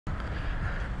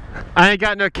I ain't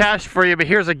got no cash for you, but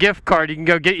here's a gift card. You can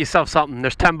go get yourself something.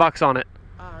 There's 10 bucks on it.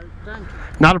 Alright, thank you.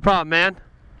 Not a problem, man.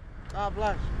 God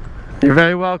bless. You're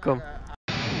very welcome.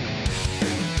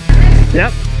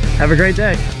 Yep. Have a great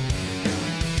day.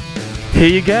 Here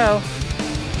you go.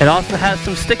 It also has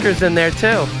some stickers in there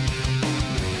too.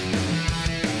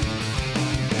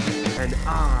 And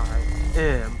I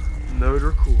am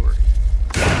Motor Corey.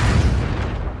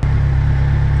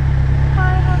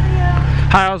 Hi, how are you?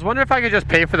 Hi, I was wondering if I could just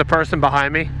pay for the person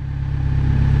behind me.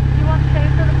 You want to pay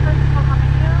for the person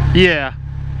behind you? Yeah.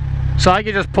 So I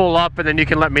can just pull up and then you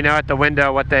can let me know at the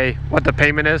window what the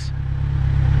payment is.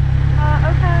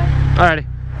 Okay. Alrighty.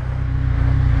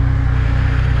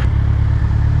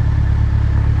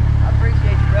 I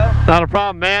appreciate you, bro. Not a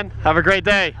problem, man. Have a great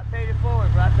day. I paid it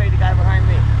forward, but I paid the guy behind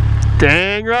me.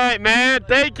 Dang right, man.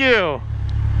 Thank you.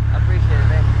 I appreciate it,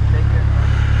 man. Take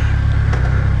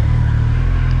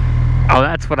care. Oh,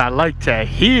 that's what I like to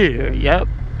hear. Yep.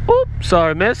 Oops,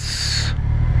 sorry, miss.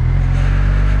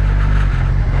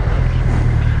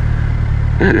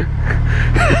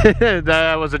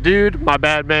 That was a dude. My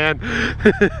bad, man.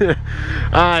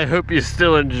 I hope you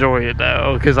still enjoy it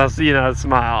though, because I see a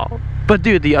smile. But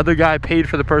dude, the other guy paid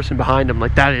for the person behind him.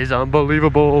 Like, that is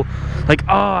unbelievable. Like,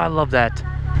 oh, I love that.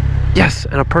 Yes,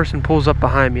 and a person pulls up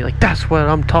behind me. Like, that's what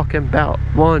I'm talking about.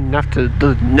 One after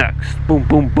the next. Boom,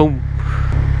 boom, boom.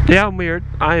 Yeah, I'm weird.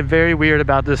 I am very weird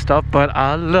about this stuff, but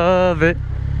I love it.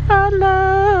 I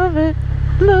love it.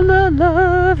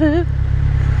 Love it.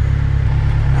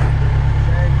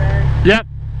 Yep.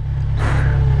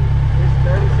 It's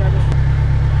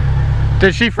 37.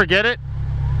 Did she forget it?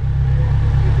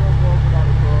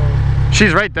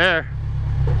 She's right there.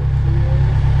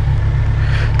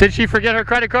 Did she forget her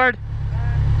credit card?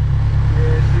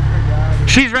 Yeah, she forgot it.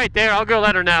 She's right there. I'll go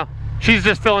let her know. She's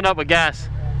just filling up with gas.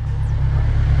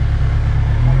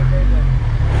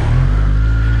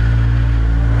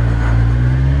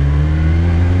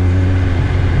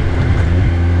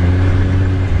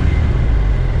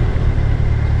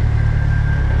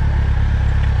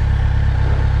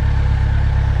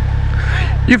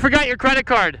 You forgot your credit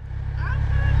card.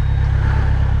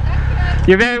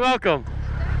 You're very welcome.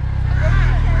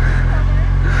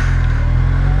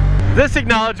 This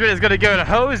acknowledgement is going to go to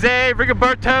Jose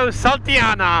Rigoberto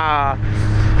Santillana.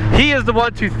 He is the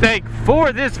one to thank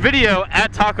for this video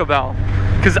at Taco Bell.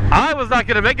 Because I was not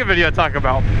going to make a video at Taco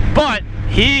Bell. But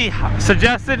he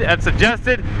suggested. I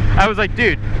was like,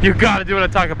 dude, you got to do it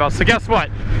at Taco Bell. So guess what?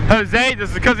 Jose, this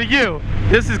is because of you.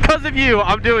 This is because of you.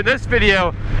 I'm doing this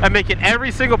video and making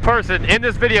every single person in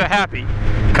this video happy.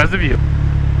 Because of you.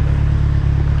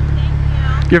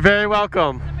 Thank you. You're very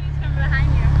welcome. Somebody's coming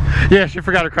behind you. Yeah, she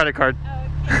forgot her credit card. Oh,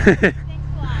 okay. Thanks a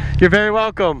lot. You're very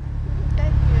welcome.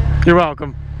 Thank you. You're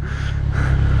welcome.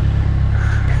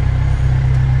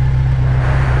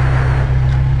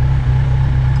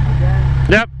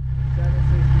 Yep.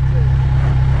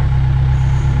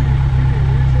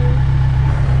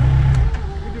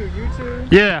 762. You do YouTube?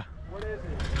 Yeah. What is it?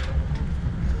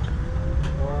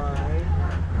 Alright.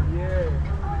 Yeah.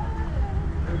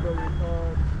 We go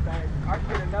record back. I can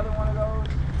get another one of those.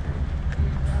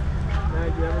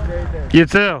 Thank you. Have a great day. You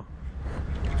too.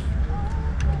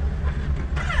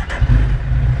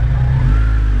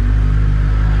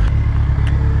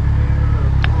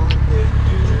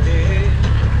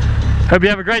 Hope you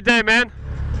have a great day, man.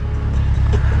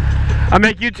 I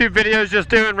make YouTube videos just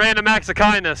doing random acts of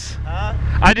kindness. Huh?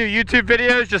 I do YouTube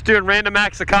videos just doing random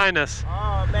acts of kindness.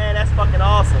 Oh man, that's fucking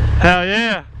awesome. Hell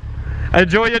yeah.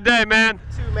 Enjoy your day, man.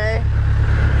 You too, man.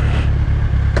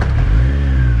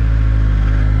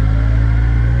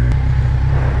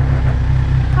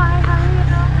 Hi, how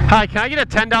are you? Hi, can I get a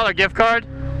 $10 gift card?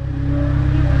 You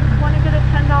want to get a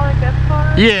 $10 gift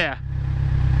card? Yeah.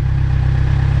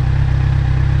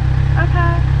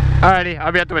 Okay. Alrighty,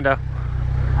 I'll be at the window.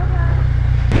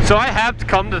 Okay. So I have to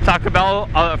come to Taco Bell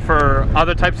for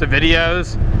other types of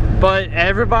videos, but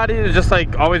everybody is just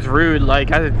like always rude.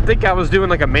 Like, I think I was doing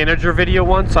like a manager video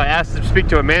once, so I asked to speak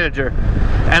to a manager,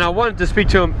 and I wanted to speak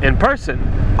to him in person,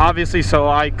 obviously, so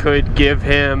I could give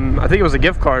him, I think it was a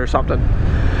gift card or something.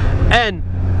 And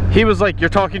he was like, "You're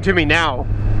talking to me now."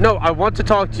 No, I want to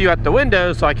talk to you at the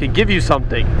window so I can give you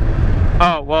something.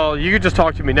 Oh, well, you can just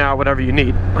talk to me now, whatever you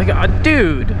need. Like,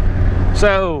 dude.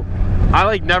 So I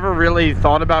like never really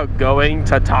thought about going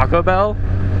to Taco Bell,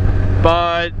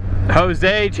 but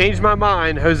Jose changed my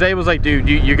mind. Jose was like, dude,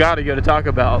 you gotta go to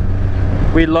Taco Bell.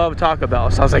 We love Taco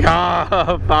Bell. So I was like,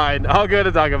 ah, fine, I'll go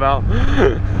to Taco Bell.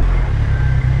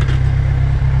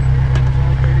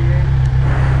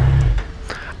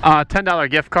 $10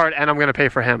 gift card, and I'm gonna pay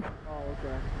for him. Oh,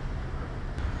 okay.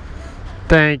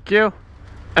 Thank you.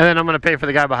 And then I'm gonna pay for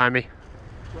the guy behind me.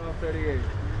 1238.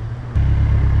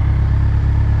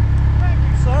 Thank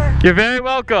you, sir. You're very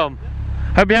welcome.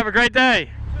 Hope you have a great day.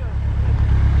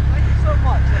 Thank you so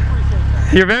much. I appreciate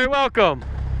that. You're very welcome.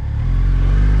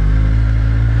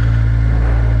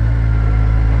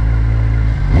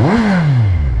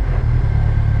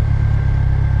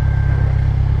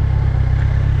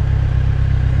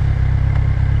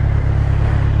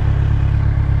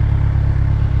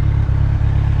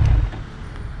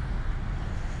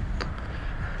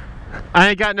 I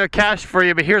ain't got no cash for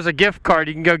you, but here's a gift card.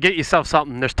 You can go get yourself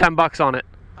something. There's 10 bucks on it.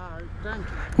 Alright, thank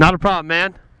you. Not a problem,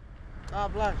 man.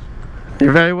 God bless you.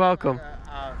 You're very welcome.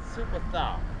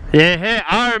 Superstar. Yeah,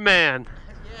 Iron Man.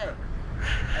 Yeah.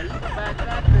 And you can back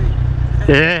that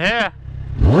thing. Yeah.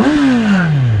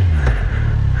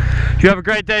 You have a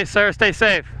great day, sir. Stay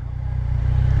safe.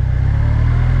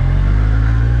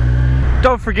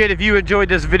 Don't forget, if you enjoyed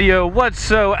this video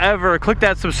whatsoever, click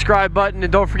that subscribe button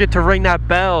and don't forget to ring that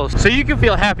bell so you can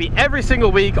feel happy every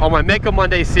single week on my Make a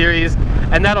Monday series,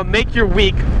 and that'll make your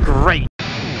week great.